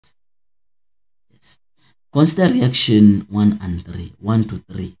Yes. Consider reaction 1 and 3. 1 to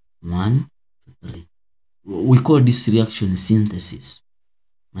 3. 1 to 3. We call this reaction synthesis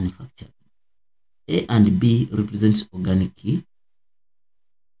manufacturing. A and B represents organic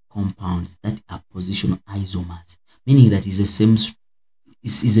compounds that are positional isomers, meaning that is the same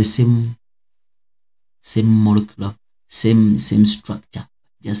same molecular, same structure,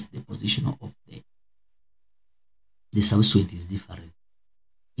 just the position of the substrate is different.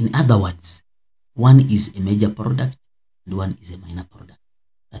 In other words, one is a major product and one is a minor product.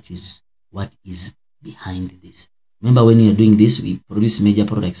 That is what is behind this. Remember, when you're doing this, we produce major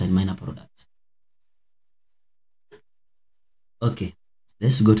products and minor products. Okay,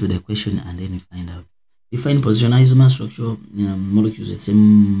 let's go to the question and then we find out. Define position isomer structure, molecules the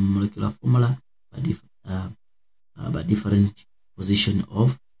same molecular formula, but different position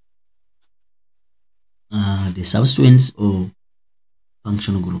of the substance or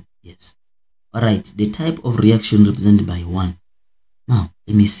functional group. Yes. All right. The type of reaction represented by 1. Now,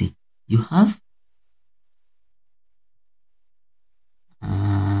 let me see. You have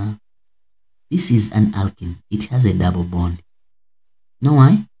this is an alkene. It has a double bond. Know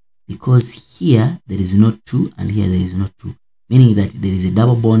why? Because here there is not 2 and here there is not 2, meaning that there is a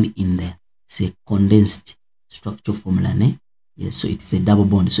double bond in there. It's a condensed structure formula, ne? Yes, so it's a double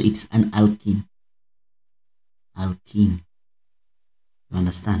bond. So it's an alkene. Alkene. You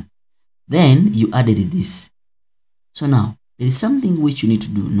understand? Then you added this. So now there is something which you need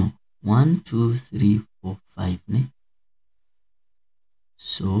to do. No. 1, 2, 3, 4, 5. Ne?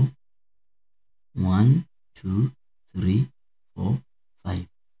 So 1, 2, 3, 4, 5.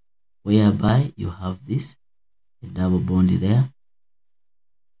 Whereby you have this, a double bond there.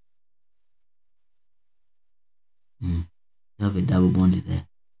 You have a double bond there.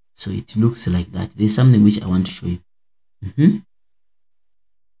 So it looks like that. There's something which I want to show you.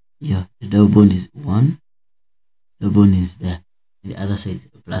 Yeah, the double bond is 1. Double bond is there. And the other side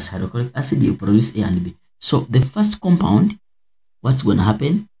plus hydrochloric acid, you produce A and B. So the first compound, what's going to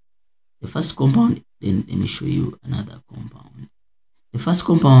happen? The first compound, then let me show you another compound. The first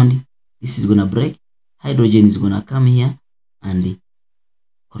compound, this is going to break. Hydrogen is going to come here and the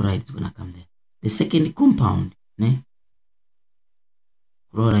chloride is going to come there. The second compound,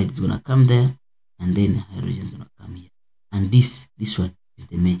 chloride is going to come there and then hydrogen is going to come here. And this one is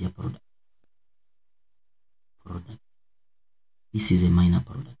the major product. This is a minor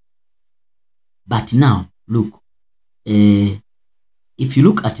product. But now, look, if you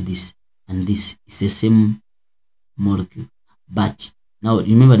look at this and this, it's the same molecule. But now,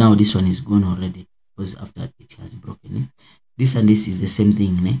 remember now this one is gone already because after it has broken. This and this is the same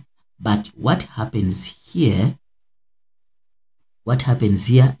thing. But what happens here? What happens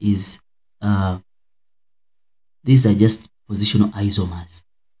here is these are just positional isomers.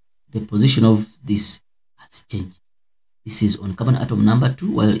 The position of this has changed. This is on carbon atom number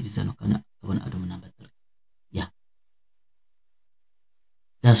 2 while it is on carbon atom number 3. Yeah.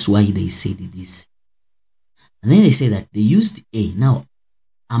 That's why they said this. And then they say that they used A. Now,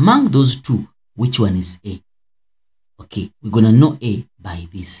 among those two, which one is A? Okay, we're going to know A by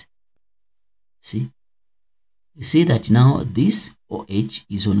this. See? You see that now this OH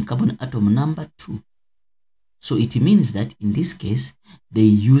is on carbon atom number 2. So it means that in this case, they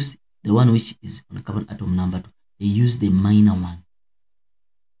used the one which is on carbon atom number 2. They use the minor one.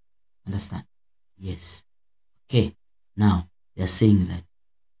 Understand? Yes. Okay. Now, they are saying that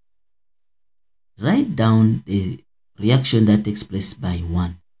write down the reaction that takes place by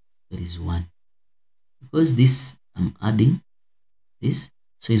 1. There is 1. Because this, I'm adding this.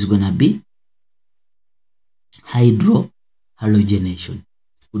 So it's going to be hydrohalogenation.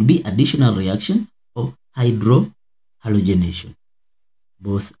 Would be additional reaction or hydrohalogenation.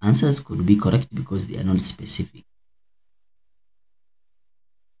 Both answers could be correct because they are not specific.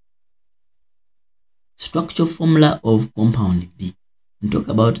 Structure formula of compound B. We talk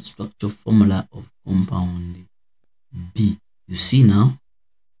about structure formula of compound B. You see now,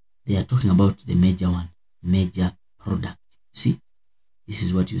 they are talking about the major one, major product. You see, this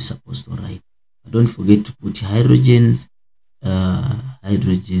is what you're supposed to write. But don't forget to put hydrogens.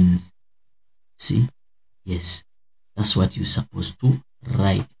 See, yes, that's what you're supposed to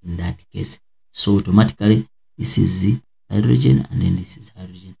write in that case. So automatically, this is the hydrogen and then this is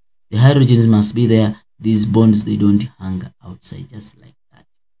hydrogen. The hydrogens must be there. These bonds, they don't hang outside just like that.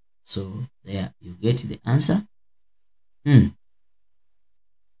 So there you get the answer. Let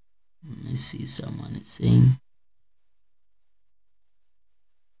me see, someone is saying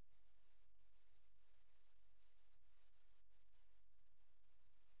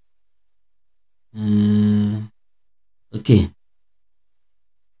okay.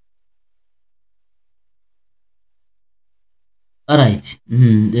 All right,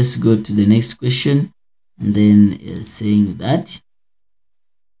 let's go to the next question. And then saying that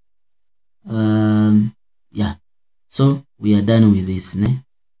yeah, so we are done with this, ne?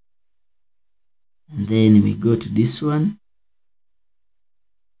 And then we go to this one.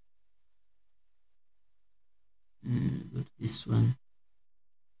 Go to this one.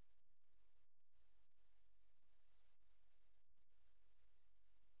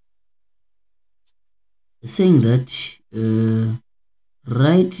 Saying that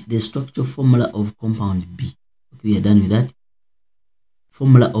write the structure formula of compound B. Okay, we are done with that.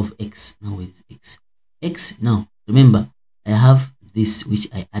 Formula of X. Now where is X? X, now remember I have this which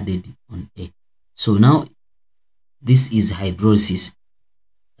I added on A. So now this is hydrolysis.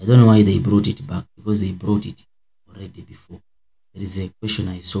 I don't know why they brought it back, because they brought it already before. There is a question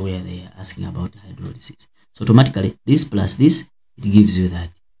I saw where they are asking about hydrolysis. So automatically this plus this, it gives you that.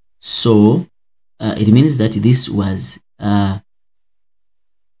 So it means that this was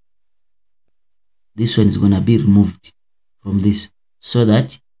this one is going to be removed from this, so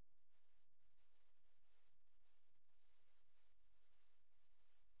that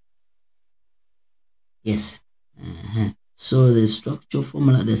yes. So the structure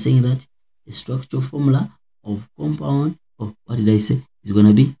formula, they're saying that the structure formula of compound, oh, what did I say, is going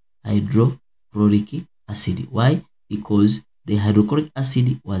to be hydrochloric acid. Why? Because the hydrochloric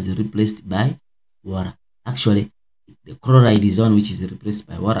acid was replaced by water. Actually, the chloride is one which is replaced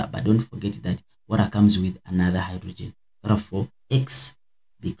by water, but don't forget that water comes with another hydrogen. Therefore, X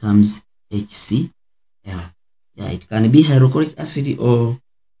becomes HCl. Yeah, it can be hydrochloric acid or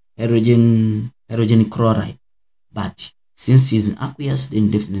hydrogen chloride, but since it's in aqueous,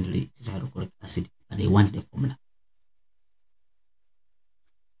 then definitely it is hydrochloric acid, and I want the formula.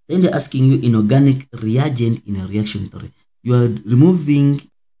 Then they're asking you inorganic reagent in a reaction 3. You are removing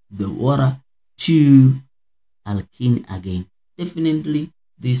the water to alkene again. Definitely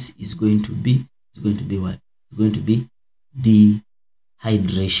this is going to be what? It's going to be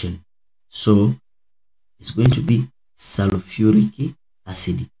dehydration. So it's going to be sulfuric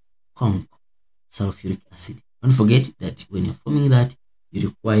acid, sulfuric acid. Don't forget that when you're forming that, you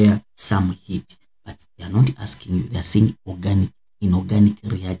require some heat, but they are not asking you, they are saying inorganic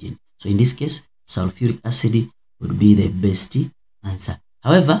reagent. So in this case, sulfuric acid would be the best answer.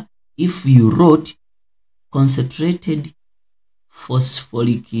 However, if you wrote concentrated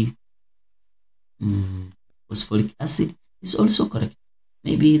phosphoric acid, is also correct.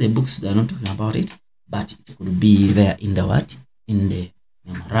 Maybe the books, they are not talking about it, but it could be there in the what? In the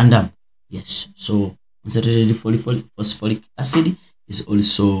memorandum. Yes, so concentrated phosphoric acid is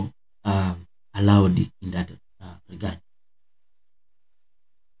also allowed in that regard.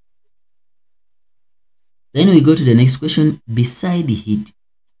 Then we go to the next question. Beside heat,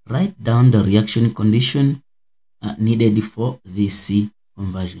 write down the reaction condition needed for this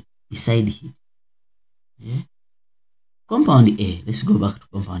conversion. Beside heat. Yeah. Compound A. Let's go back to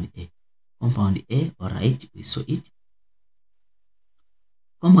compound A. Compound A, all right, we saw it.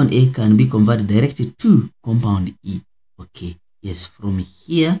 Compound A can be converted directly to compound E. Okay, yes, from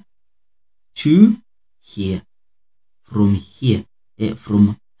here to here. From here,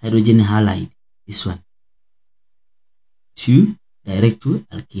 from hydrogen halide, this one, to direct to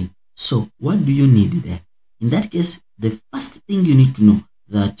alkene. So what do you need there? In that case, the first thing you need to know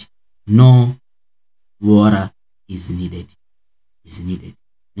that no water is needed.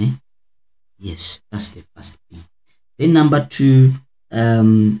 Eh? Yes, that's the first thing. Then number 2,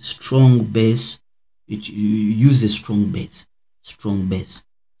 strong base. You use a strong base. In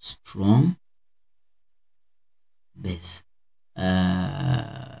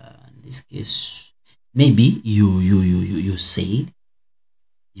this case, maybe you said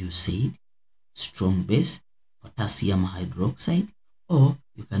strong base, potassium hydroxide, or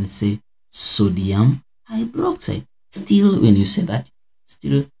you can say sodium hydroxide. Still, when you say that,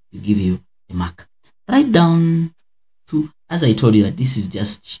 still you give you a mark. Write down to, as I told you, that this is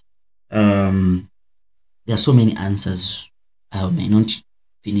just there are so many answers. I may not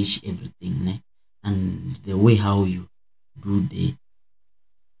finish everything, and the way how you do the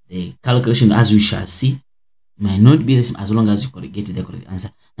calculation, as we shall see, might not be the same as long as you get the correct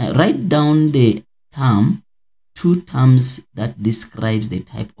answer. Now, write down the two terms that describes the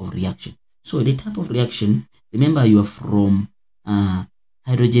type of reaction. So the type of reaction, remember, you are from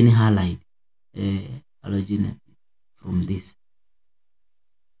hydrogen halide, halogen, from this,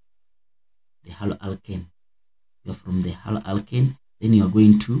 the haloalkane. You are from the haloalkane, then you are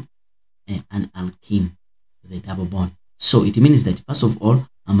going to an alkene with a double bond. So it means that first of all,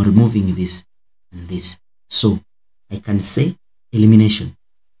 I'm removing this and this. So I can say elimination.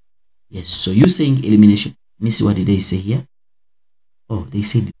 Yes, so you saying elimination. Let me see, what did they say here? Oh, they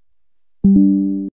said